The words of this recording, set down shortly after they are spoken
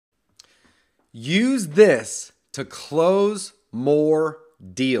Use this to close more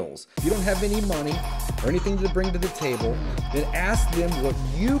deals. If you don't have any money or anything to bring to the table, then ask them what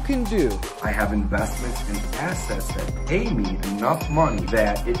you can do. I have investments and assets that pay me enough money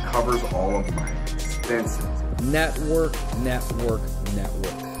that it covers all of my expenses. Network, network,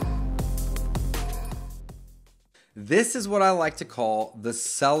 network. This is what I like to call the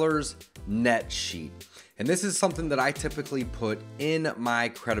seller's net sheet. And this is something that I typically put in my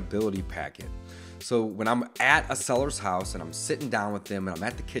credibility packet. So when I'm at a seller's house and I'm sitting down with them and I'm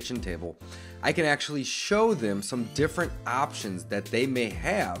at the kitchen table, I can actually show them some different options that they may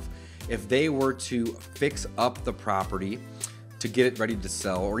have if they were to fix up the property to get it ready to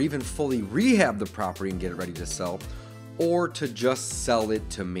sell, or even fully rehab the property and get it ready to sell, or to just sell it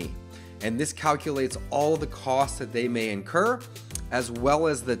to me. And this calculates all of the costs that they may incur, as well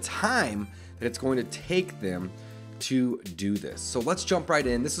as the time that it's going to take them to do this. So let's jump right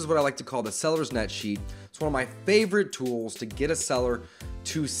in. This is what I like to call the seller's net sheet. It's one of my favorite tools to get a seller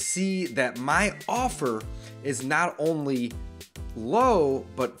to see that my offer is not only low,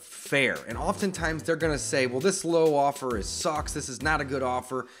 but fair. And oftentimes they're gonna say, well, this low offer sucks. This is not a good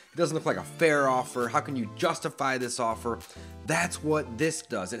offer. It doesn't look like a fair offer. How can you justify this offer? That's what this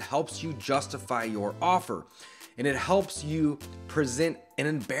does. It helps you justify your offer. And it helps you present an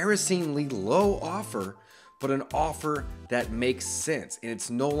embarrassingly low offer, but an offer that makes sense. And it's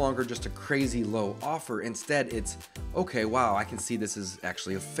no longer just a crazy low offer. Instead, it's, okay, wow, I can see this is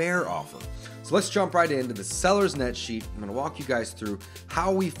actually a fair offer. So let's jump right into the seller's net sheet. I'm gonna walk you guys through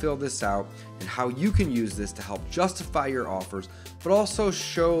how we fill this out and how you can use this to help justify your offers, but also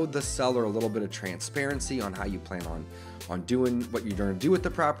show the seller a little bit of transparency on how you plan on doing what you're going to do with the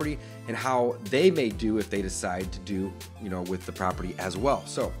property, and how they may do if they decide to do, with the property as well.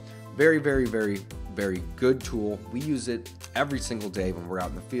 So very, very, very, very good tool. We use it every single day when we're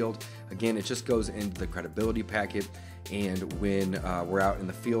out in the field. Again, it just goes into the credibility packet, and when we're out in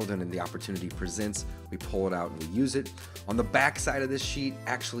the field and the opportunity presents, we pull it out and we use it. On the back side of this sheet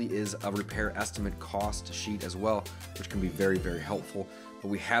actually is a repair estimate cost sheet as well, which can be very, very helpful. But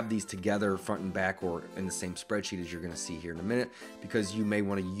we have these together front and back, or in the same spreadsheet as you're going to see here in a minute, because you may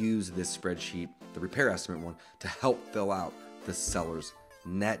want to use this spreadsheet, the repair estimate one, to help fill out the seller's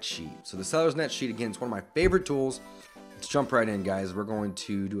net sheet. So the seller's net sheet, again, is one of my favorite tools. Let's jump right in, guys. We're going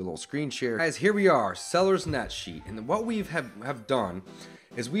to do a little screen share. Guys, here we are, seller's net sheet. And what we have done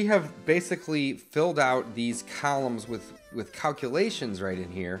is we have basically filled out these columns with calculations right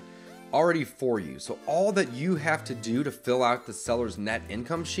in here already for you. So all that you have to do to fill out the seller's net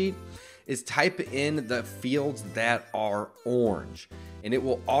income sheet is type in the fields that are orange, and it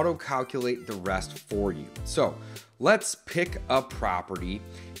will auto calculate the rest for you. So let's pick a property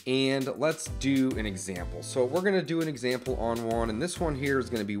and let's do an example. So we're going to do an example on one, and this one here is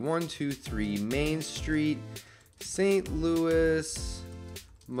going to be 123 Main Street, St. Louis,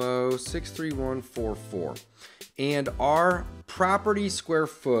 Mo 63144. And our property square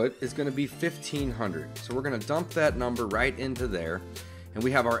foot is going to be 1,500. So we're going to dump that number right into there. And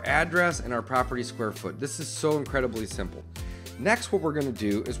we have our address and our property square foot. This is so incredibly simple. Next, what we're going to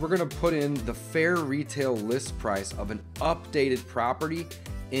do is we're going to put in the fair retail list price of an updated property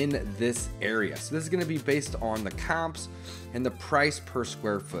in this area. So this is going to be based on the comps and the price per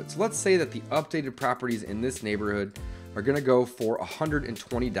square foot. So let's say that the updated properties in this neighborhood are going to go for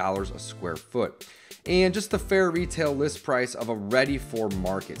 $120 a square foot. And just the fair retail list price of a ready for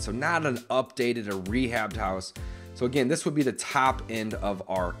market. So not an updated or rehabbed house. So again, this would be the top end of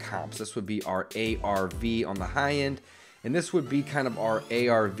our comps. This would be our ARV on the high end. And this would be kind of our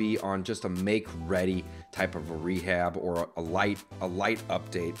ARV on just a make ready type of a rehab or a light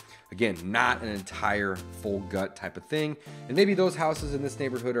update. Again, not an entire full gut type of thing. And maybe those houses in this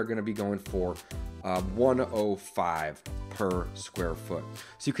neighborhood are going to be going for 105 per square foot.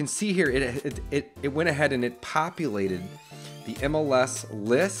 So you can see here, it went ahead and it populated the MLS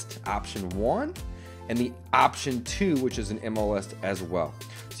list option 1 and the option 2, which is an MLS as well.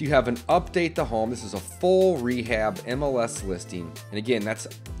 So you have an update the home. This is a full rehab MLS listing. And again, that's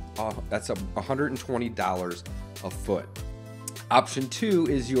 $120 a foot. Option 2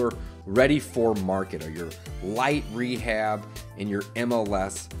 is your ready for market, or your light rehab and your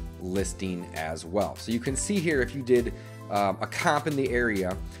MLS listing as well. So you can see here, if you did a comp in the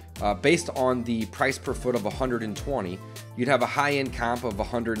area based on the price per foot of 120, you'd have a high-end comp of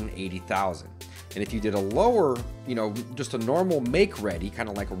 180,000. And if you did a lower, just a normal make ready, kind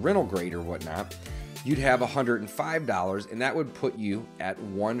of like a rental grade or whatnot, you'd have $105, and that would put you at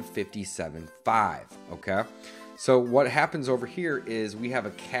 $157.5. Okay. So what happens over here is we have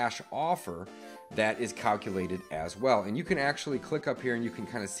a cash offer that is calculated as well. And you can actually click up here and you can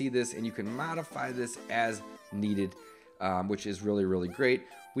kind of see this, and you can modify this as needed, which is really, really great.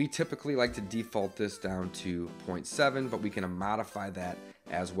 We typically like to default this down to 0.7, but we can modify that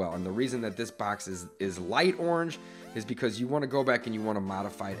as well. And the reason that this box is light orange is because you want to go back and you want to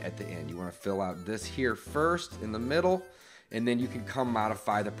modify it at the end. You want to fill out this here first in the middle, and then you can come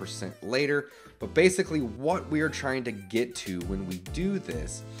modify the percent later. But basically what we are trying to get to when we do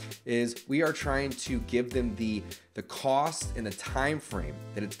this is we are trying to give them the cost and the time frame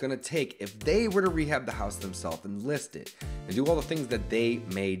that it's going to take if they were to rehab the house themselves and list it and do all the things that they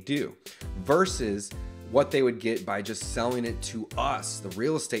may do, versus what they would get by just selling it to us, the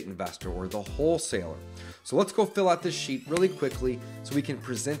real estate investor or the wholesaler. So let's go fill out this sheet really quickly so we can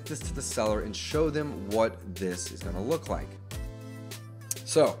present this to the seller and show them what this is going to look like.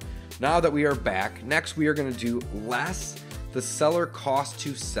 So now that we are back, next we are going to do less the seller cost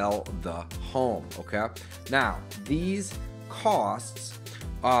to sell the home. Okay, now these costs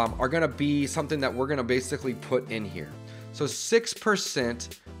are going to be something that we're going to basically put in here. So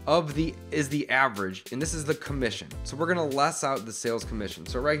 6% of is the average, and this is the commission. So we're going to less out the sales commission.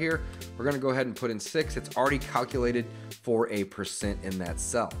 So right here, we're going to go ahead and put in 6. It's already calculated for a percent in that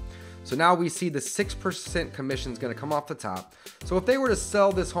cell. So now we see the 6% commission is going to come off the top. So if they were to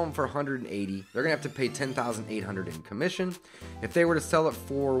sell this home for 180, they're going to have to pay $10,800 in commission. If they were to sell it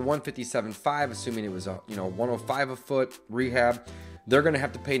for 157.5, assuming it was a 105 a foot rehab, they're going to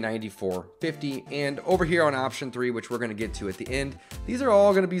have to pay $94.50. And over here on option 3, which we're going to get to at the end, these are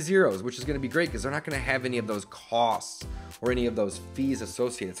all going to be zeros, which is going to be great because they're not going to have any of those costs or any of those fees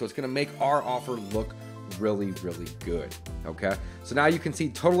associated. So it's going to make our offer look really, really good. Okay, so now you can see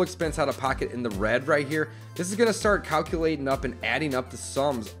total expense out of pocket in the red right here. This is going to start calculating up and adding up the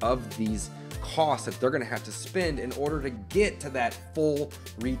sums of these costs that they're going to have to spend in order to get to that full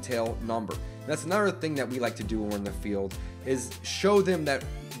retail number. And that's another thing that we like to do when we're in the field, is show them that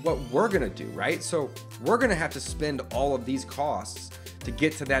what we're going to do, right? So we're going to have to spend all of these costs to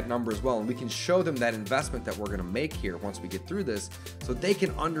get to that number as well. And we can show them that investment that we're going to make here once we get through this, so they can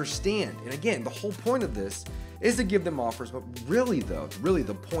understand. And again, the whole point of this is to give them offers, but really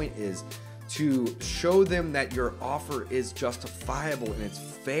the point is to show them that your offer is justifiable and it's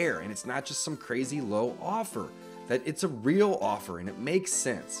fair and it's not just some crazy low offer, that it's a real offer and it makes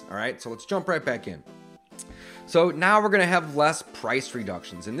sense. All right, so let's jump right back in. So now we're going to have less price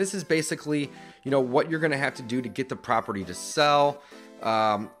reductions, and this is basically, what you're going to have to do to get the property to sell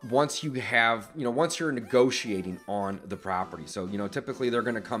once you're negotiating on the property. So, typically they're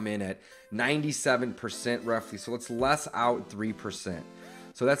going to come in at 97% roughly. So let's less out 3%.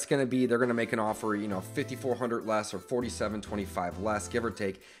 So that's going to be, they're going to make an offer, $5,400 less or $4,725 less, give or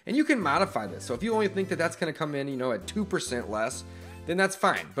take. And you can modify this. So if you only think that that's going to come in, at 2% less, then that's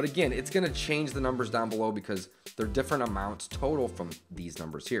fine. But again, it's going to change the numbers down below because they're different amounts total from these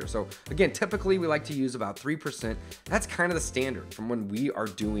numbers here. So again, typically we like to use about 3%. That's kind of the standard from when we are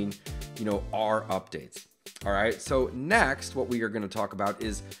doing, our updates. All right. So next, what we are going to talk about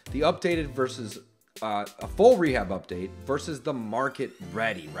is the updated versus a full rehab update versus the market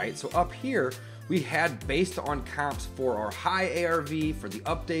ready, right? So up here, we had based on comps for our high ARV for the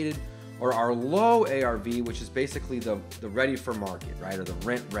updated, or our low ARV, which is basically the ready for market, right? Or the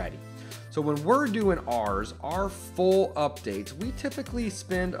rent ready. So when we're doing our full updates, we typically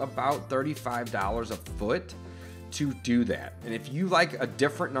spend about $35 a foot to do that. And if you like a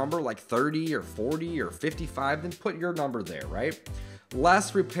different number, like 30 or 40 or 55, then put your number there, right?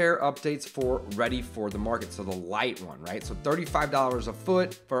 Less repair updates for ready for the market, so the light one, right? So $35 a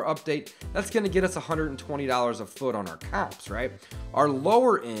foot for our update, that's gonna get us $120 a foot on our comps, right? Our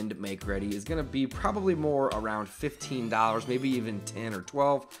lower end make ready is gonna be probably more around $15, maybe even 10 or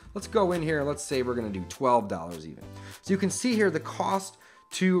 12. Let's go in here and let's say we're gonna do $12 even. So you can see here the cost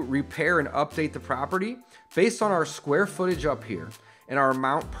to repair and update the property based on our square footage up here and our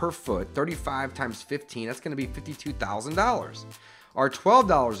amount per foot, 35 times 15, that's gonna be $52,000. Our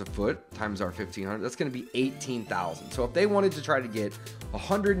 $12 a foot times our $1,500, that's going to be $18,000. So if they wanted to try to get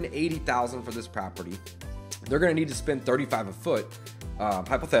 $180,000 for this property, they're going to need to spend $35 a foot,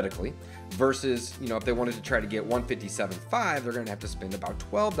 hypothetically, versus, if they wanted to try to get $157.5, they're going to have to spend about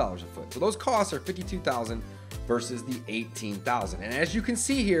 $12 a foot. So those costs are $52,000 versus the $18,000. And as you can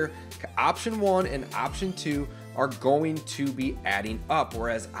see here, option 1 and option 2 are going to be adding up,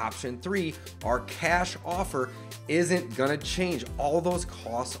 whereas option 3, our cash offer, isn't gonna change. All those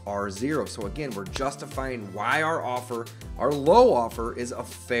costs are zero. So again, we're justifying why our offer, our low offer, is a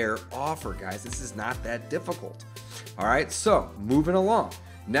fair offer, guys. This is not that difficult. All right, so moving along.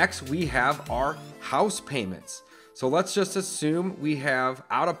 Next, we have our house payments. So let's just assume we have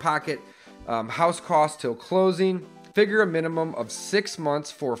out of pocket house cost till closing. Figure a minimum of 6 months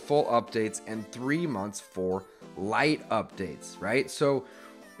for full updates and 3 months for light updates, right? So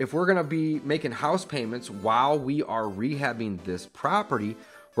if we're gonna be making house payments while we are rehabbing this property,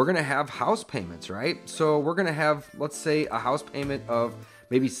 we're gonna have house payments, right? So we're gonna have, let's say, a house payment of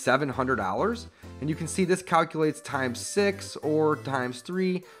maybe $700, and you can see this calculates times 6 or times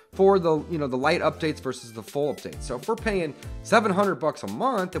 3 for the the light updates versus the full updates. So if we're paying $700 a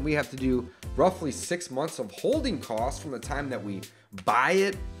month, and we have to do roughly 6 months of holding costs from the time that we buy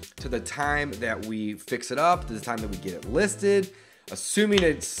it to the time that we fix it up to the time that we get it listed, assuming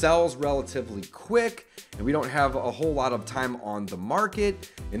it sells relatively quick and we don't have a whole lot of time on the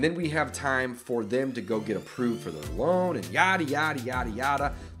market, and then we have time for them to go get approved for their loan and yada, yada, yada,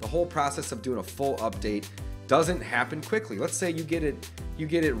 yada. The whole process of doing a full update doesn't happen quickly. Let's say you get it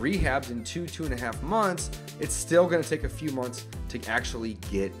rehabbed in 2.5 months. It's still going to take a few months to actually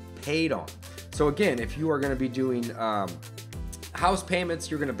get paid on. So again, if you are going to be doing house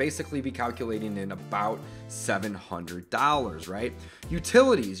payments, you're going to basically be calculating in about $700, right?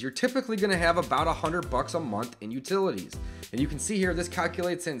 Utilities, you're typically going to have about $100 a month in utilities. And you can see here, this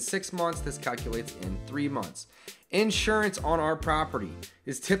calculates in 6 months, this calculates in 3 months. Insurance on our property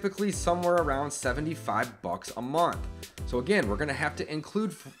is typically somewhere around $75 a month. So again, we're going to have to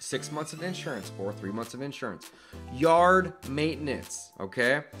include 6 months of insurance or 3 months of insurance. Yard maintenance,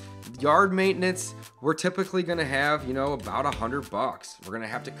 okay? Yard maintenance, we're typically going to have, about $100. We're going to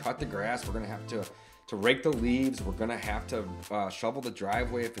have to cut the grass. We're going to have to rake the leaves. We're going to have to shovel the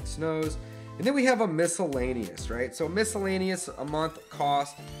driveway if it snows. And then we have a miscellaneous, right? So miscellaneous a month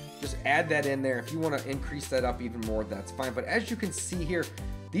cost, just add that in there. If you want to increase that up even more, that's fine. But as you can see here,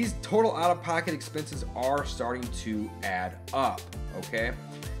 these total out-of-pocket expenses are starting to add up, okay?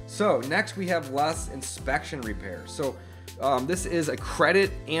 So next we have less inspection repairs. So this is a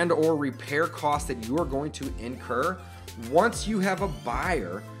credit and or repair cost that you are going to incur once you have a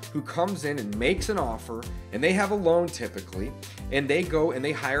buyer who comes in and makes an offer, and they have a loan typically, and they go and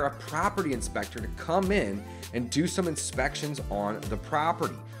they hire a property inspector to come in and do some inspections on the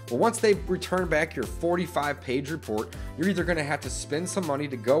property. Well, once they return back your 45-page report, you're either going to have to spend some money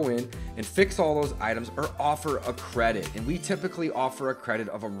to go in and fix all those items or offer a credit. And we typically offer a credit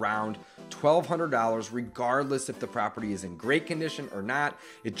of around $1,200 regardless if the property is in great condition or not.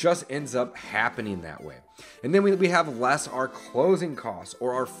 It just ends up happening that way. And then we have less our closing costs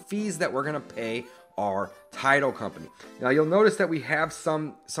or our fees that we're going to pay our title company. Now you'll notice that we have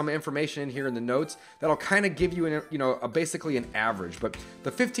some information in here in the notes that'll kind of give you basically an average, but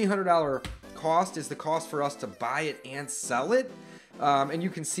the $1,500 cost is the cost for us to buy it and sell it. And you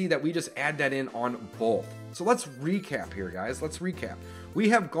can see that we just add that in on both. So let's recap here, guys. Let's recap. We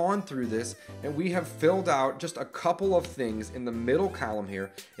have gone through this and we have filled out just a couple of things in the middle column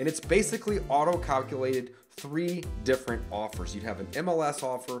here, and it's basically auto-calculated 3 different offers. You'd have an MLS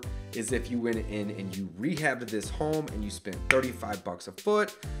offer is if you went in and you rehabbed this home and you spent $35 a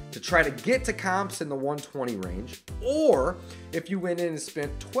foot to try to get to comps in the 120 range, or if you went in and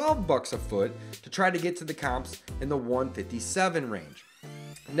spent $12 a foot to try to get to the comps in the 157 range.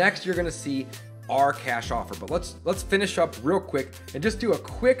 Next, you're going to see our cash offer, but let's finish up real quick and just do a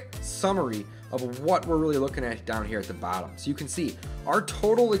quick summary of what we're really looking at down here at the bottom. So you can see our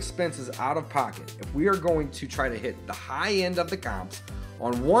total expenses out of pocket. If we are going to try to hit the high end of the comps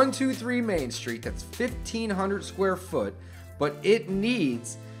on 123 Main Street, that's 1,500 square foot, but it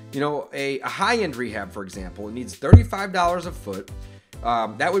needs, a high-end rehab, for example, it needs $35 a foot.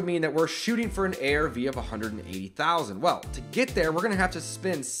 That would mean that we're shooting for an ARV of $180,000. Well, to get there, we're going to have to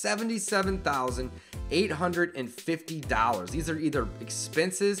spend $77,850. These are either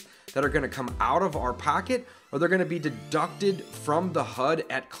expenses that are going to come out of our pocket, or they're going to be deducted from the HUD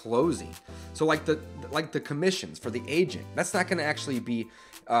at closing. So like the commissions for the agent, that's not going to actually be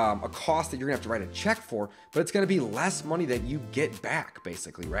a cost that you're gonna have to write a check for, but it's gonna be less money that you get back,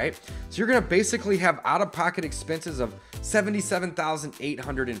 basically, right? So you're gonna basically have out-of-pocket expenses of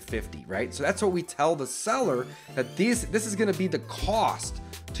 $77,850, right? So that's what we tell the seller, that this is gonna be the cost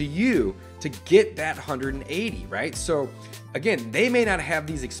to you to get that 180, right? So again, they may not have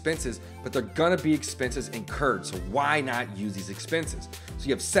these expenses, but they're gonna be expenses incurred. So why not use these expenses? So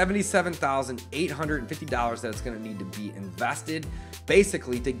you have $77,850 that it's gonna need to be invested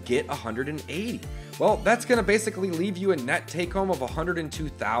basically to get 180. Well, that's gonna basically leave you a net take home of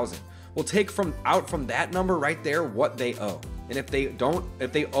 102,000. We'll take from that number right there what they owe. And if they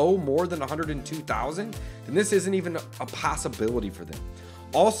owe more than 102,000, then this isn't even a possibility for them.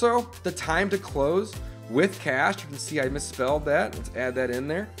 Also, the time to close with cash, you can see I misspelled that. Let's add that in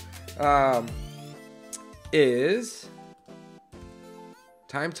there. Is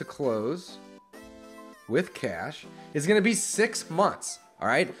time to close with cash is going to be 6 months. All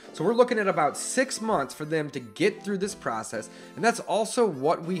right, so we're looking at about 6 months for them to get through this process. And that's also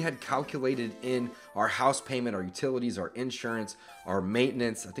what we had calculated in our house payment, our utilities, our insurance, our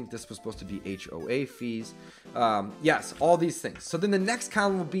maintenance. I think this was supposed to be HOA fees. Yes, all these things. So then the next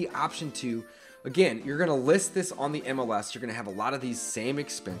column will be option 2. Again, you're going to list this on the MLS. You're going to have a lot of these same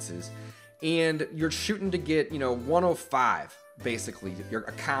expenses, and you're shooting to get, 105. Basically, your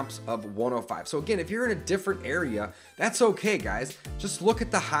comps of 105. So again, if you're in a different area, that's okay, guys. Just look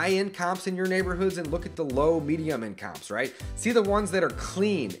at the high-end comps in your neighborhoods and look at the low, medium-end comps, right? See the ones that are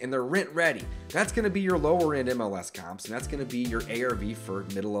clean and they're rent ready. That's going to be your lower-end MLS comps, and that's going to be your ARV for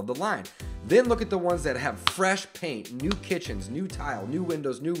middle of the line. Then look at the ones that have fresh paint, new kitchens, new tile, new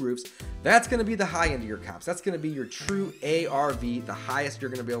windows, new roofs. That's going to be the high end of your comps. That's going to be your true ARV, the highest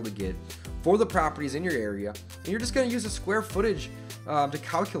you're going to be able to get for the properties in your area. And you're just going to use a square footage to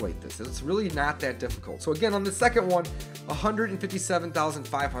calculate this. It's really not that difficult. So again, on the second one,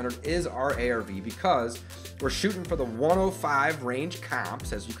 157,500 is our ARV because we're shooting for the 105 range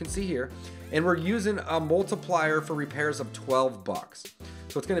comps, as you can see here, and we're using a multiplier for repairs of 12 bucks.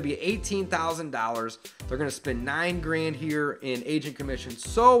 So it's going to be $18,000. They're going to spend $9,000 here in agent commission,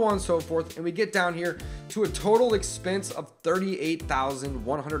 so on and so forth. And we get down here to a total expense of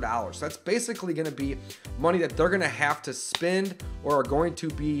 $38,100. So that's basically going to be money that they're going to have to spend or are going to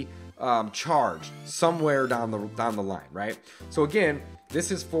be charged somewhere down the line, right? So again,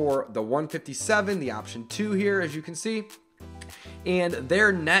 this is for the 157, the option 2 here, as you can see. And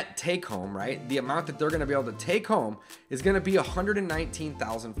their net take home, right? The amount that they're going to be able to take home is going to be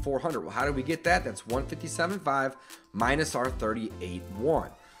 $119,400. Well, how do we get that? That's 157.5 minus our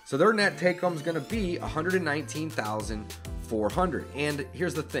 38.1. So their net take home is going to be $119,400. And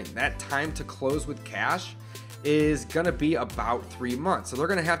here's the thing, that time to close with cash is going to be about 3 months. So they're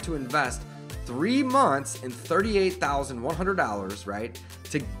going to have to invest 3 months and $38,100, right,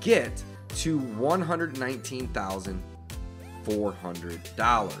 to get to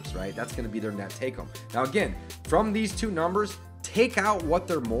 $119,400, right? That's going to be their net take home. Now again, from these two numbers, take out what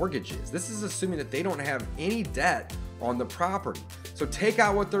their mortgage is. This is assuming that they don't have any debt on the property. So take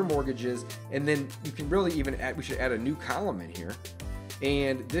out what their mortgage is, and then you can really even add, we should add a new column in here.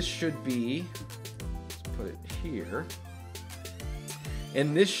 And this should be, let's put it here.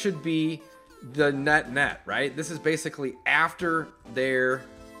 And this should be the net, right? This is basically after their,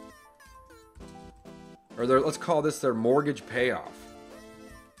 or their, let's call this their mortgage payoff,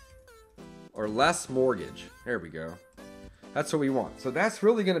 or less mortgage. There we go. That's what we want. So that's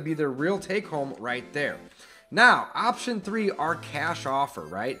really going to be their real take home right there. Now, option 3, our cash offer,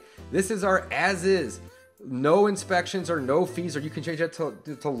 right? This is our as is, no inspections or no fees, or you can change that to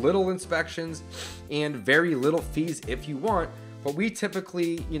little inspections and very little fees if you want. But we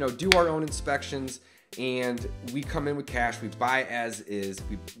typically, do our own inspections, and we come in with cash, we buy as is,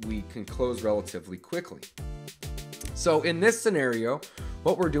 we can close relatively quickly. So in this scenario,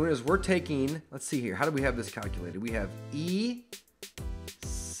 what we're doing is we're taking, let's see here, how do we have this calculated? We have E7,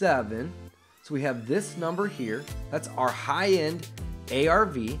 so we have this number here, that's our high-end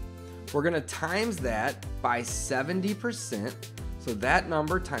ARV. We're gonna times that by 70%, so that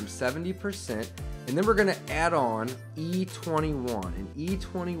number times 70%, and then we're gonna add on E21, and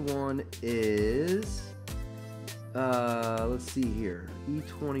E21 is, let's see here,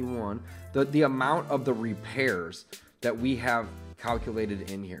 E21, the amount of the repairs that we have calculated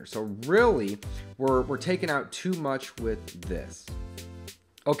in here. So really, we're taking out too much with this.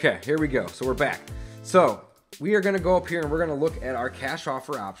 Okay, here we go. So we're back. So we are gonna go up here and we're gonna look at our cash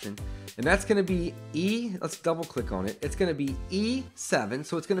offer option. And that's going to be let's double click on it. It's going to be E7.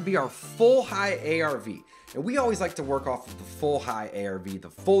 So it's going to be our full high ARV. And we always like to work off of the full high ARV, the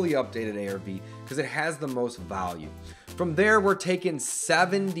fully updated ARV, because it has the most value. From there, we're taking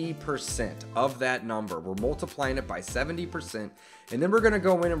 70% of that number. We're multiplying it by 70%. And then we're going to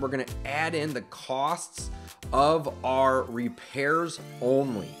go in and we're going to add in the costs of our repairs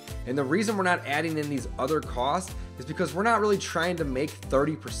only. And the reason we're not adding in these other costs is because we're not really trying to make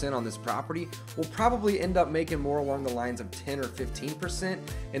 30% on this property. We'll probably end up making more along the lines of 10 or 15%.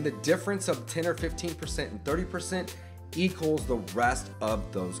 And the difference of 10 or 15% and 30% equals the rest of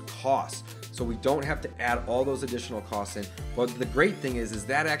those costs. So we don't have to add all those additional costs in. But the great thing is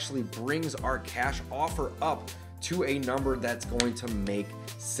that actually brings our cash offer up to a number that's going to make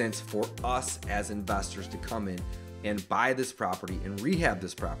sense for us as investors to come in and buy this property and rehab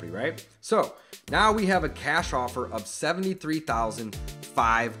this property, right? So now we have a cash offer of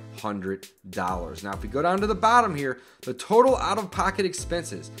 $73,500. Now, if we go down to the bottom here, the total out-of-pocket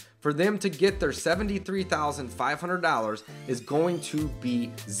expenses for them to get their $73,500 is going to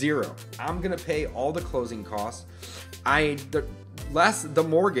be zero. I'm gonna pay all the closing costs. Less the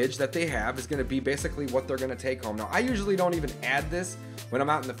mortgage that they have is going to be basically what they're going to take home. Now, I usually don't even add this when I'm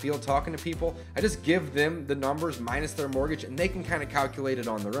out in the field talking to people. I just give them the numbers minus their mortgage, and they can kind of calculate it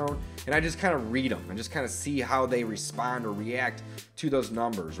on their own. And I just kind of read them and just kind of see how they respond or react to those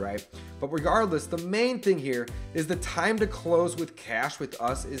numbers, right? But regardless, the main thing here is the time to close with cash with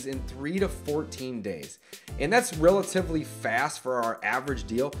us is in 3 to 14 days. And that's relatively fast for our average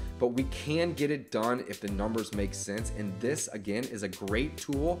deal, but we can get it done if the numbers make sense. And this, again, is a great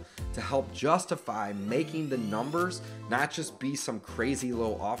tool to help justify making the numbers not just be some crazy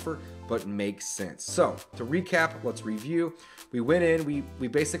low offer, but make sense. So to recap, let's review. We went in, we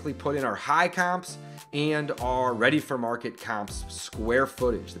basically put in our high comps and our ready for market comps square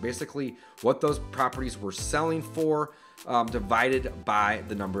footage. They're basically what those properties were selling for, divided by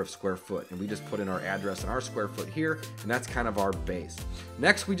the number of square foot. And we just put in our address and our square foot here, and that's kind of our base.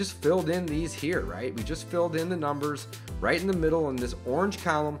 Next, we just filled in these here, right? We just filled in the numbers right in the middle in this orange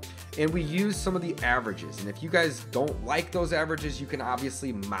column, and we used some of the averages. And if you guys don't like those averages, you can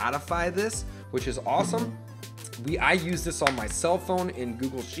obviously modify this, which is awesome. I use this on my cell phone in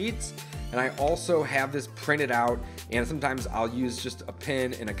Google Sheets, and I also have this printed out, and sometimes I'll use just a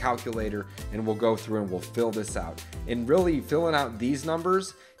pen and a calculator, and we'll go through and we'll fill this out. And really filling out these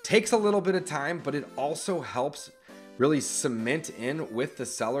numbers takes a little bit of time, but it also helps really cement in with the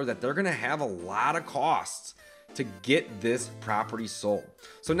seller that they're gonna have a lot of costs to get this property sold.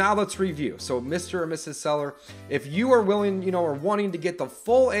 So now let's review. So Mr. or Mrs. Seller, if you are willing, or wanting to get the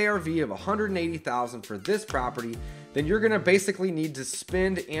full ARV of $180,000 for this property, then you're gonna basically need to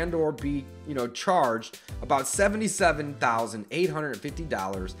spend and or be, charged about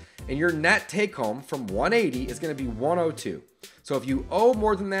 $77,850, and your net take home from 180 is gonna be 102. So if you owe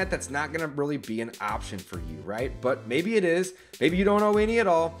more than that, that's not gonna really be an option for you, right? But maybe it is, maybe you don't owe any at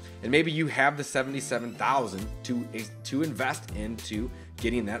all, and maybe you have the $77,000 to invest into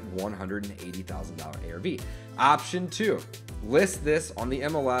getting that $180,000 ARV. Option 2, list this on the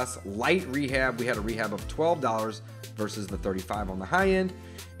MLS, light rehab. We had a rehab of $12 versus the $35 on the high end,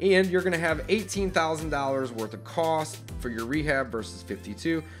 and you're gonna have $18,000 worth of cost for your rehab versus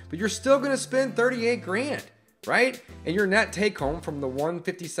 $52, but you're still gonna spend 38 grand. Right? And your net take home from the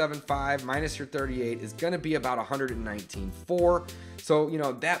 157.5 minus your 38 is going to be about 119.4. So,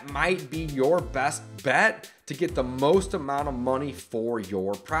 that might be your best bet to get the most amount of money for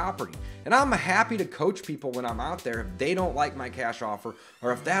your property. And I'm happy to coach people when I'm out there. If they don't like my cash offer,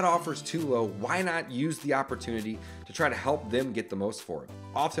 or if that offer is too low, why not use the opportunity to try to help them get the most for it?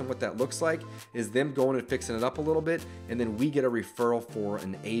 Often what that looks like is them going and fixing it up a little bit, and then we get a referral for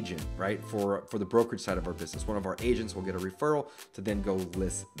an agent, right? For the brokerage side of our business. One of our agents will get a referral to then go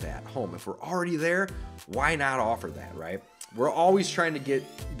list that home. If we're already there, why not offer that, right? We're always trying to get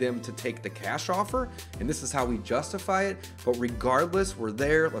them to take the cash offer, and this is how we justify it. But regardless, we're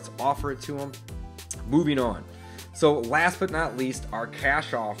there. Let's offer it to them. Moving on. So last but not least, our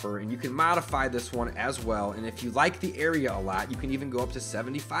cash offer, and you can modify this one as well. And if you like the area a lot, you can even go up to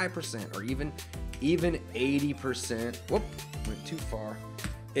 75% or even 80%. Whoop, went too far.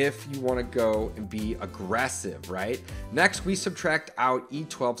 If you want to go and be aggressive, right? Next, we subtract out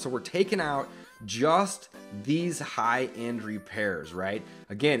E12. So we're taking out just these high-end repairs, right?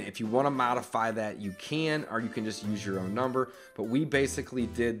 Again, if you want to modify that, you can, or you can just use your own number. But we basically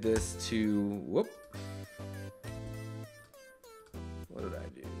did this to, whoop. What did I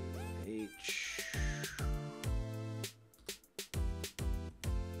do?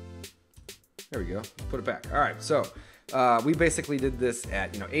 There we go. Put it back. All right, so we basically did this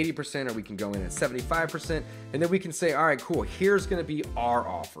at 80%, or we can go in at 75%, and then we can say, all right, cool, here's going to be our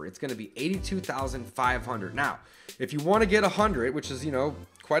offer. It's going to be $82,500. Now, if you want to get 100, which is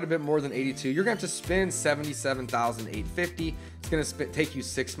quite a bit more than 82, you're going to have to spend $77,850. It's going to take you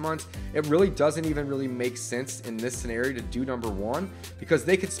 6 months. It really doesn't even really make sense in this scenario to do number one, because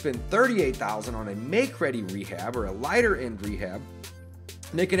they could spend $38,000 on a make-ready rehab or a lighter end rehab,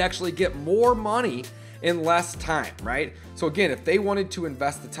 and they could actually get more money in less time, right? So again, if they wanted to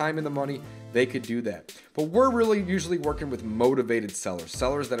invest the time and the money, they could do that. But we're really usually working with motivated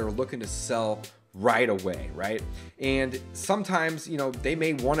sellers that are looking to sell right away, right? And sometimes, they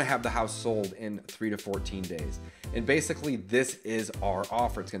may want to have the house sold in 3 to 14 days. And basically this is our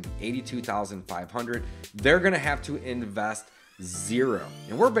offer. It's going to be $82,500. They're going to have to invest zero.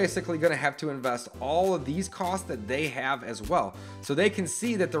 And we're basically going to have to invest all of these costs that they have as well. So they can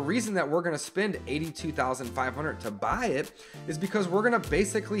see that the reason that we're going to spend $82,500 to buy it is because we're going to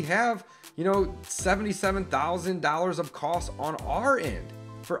basically have, you know, $77,000 of costs on our end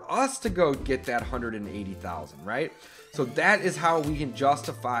for us to go get that $180,000, right? So that is how we can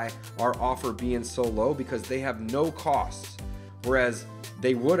justify our offer being so low, because they have no costs. Whereas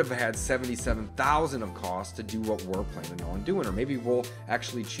they would have had $77,000 of costs to do what we're planning on doing, or maybe we'll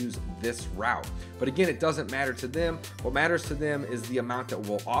actually choose this route. But again, it doesn't matter to them. What matters to them is the amount that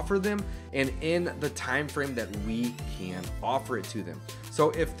we'll offer them and in the time frame that we can offer it to them.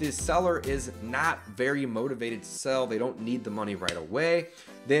 So if the seller is not very motivated to sell, they don't need the money right away,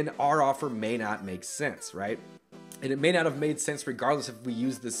 then our offer may not make sense, right? And it may not have made sense regardless if we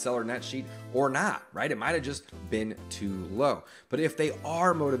use this seller net sheet or not, right? It might have just been too low. But if they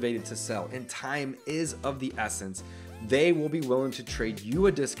are motivated to sell and time is of the essence, they will be willing to trade you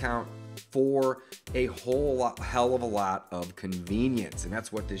a discount for a hell of a lot of convenience. And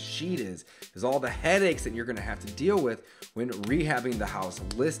that's what this sheet is all the headaches that you're gonna have to deal with when rehabbing the house,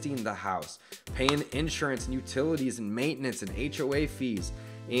 listing the house, paying insurance and utilities and maintenance and HOA fees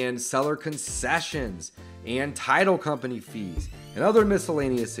and seller concessions and title company fees and other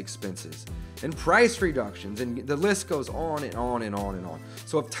miscellaneous expenses and price reductions, and the list goes on and on and on and on.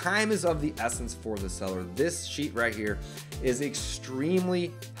 So if time is of the essence for the seller, this sheet right here is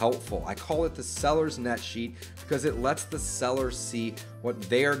extremely helpful. I call it the seller's net sheet because it lets the seller see what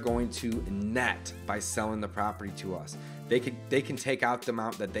they are going to net by selling the property to us. They can take out the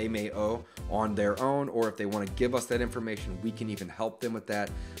amount that they may owe on their own, or if they want to give us that information, we can even help them with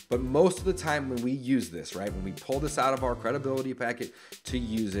that. But most of the time when we use this, right, when we pull this out of our credibility packet to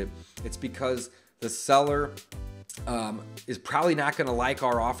use it, it's because the seller is probably not going to like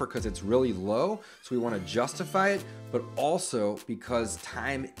our offer because it's really low, so we want to justify it, but also because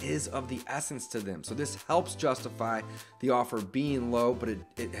time is of the essence to them. So this helps justify the offer being low, but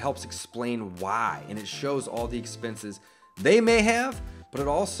it helps explain why, and it shows all the expenses they may have, but it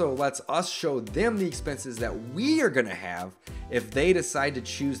also lets us show them the expenses that we are going to have if they decide to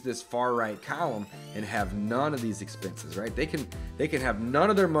choose this far right column and have none of these expenses, right? They can have none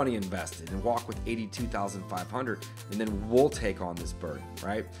of their money invested and walk with $82,500, and then we'll take on this burden,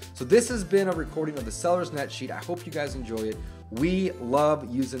 right? So this has been a recording of the seller's net sheet. I hope you guys enjoy it. We love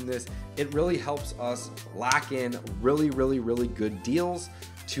using this. It really helps us lock in really, really, really good deals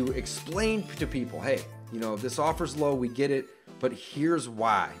to explain to people, hey, you know, this offer's low, we get it, but here's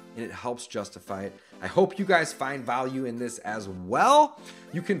why, and it helps justify it. I hope you guys find value in this as well.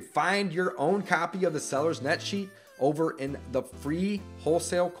 You can find your own copy of the seller's net sheet over in the free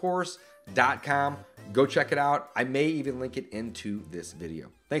wholesalecourse.com. Go check it out. I may even link it into this video.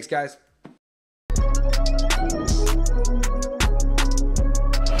 Thanks, guys.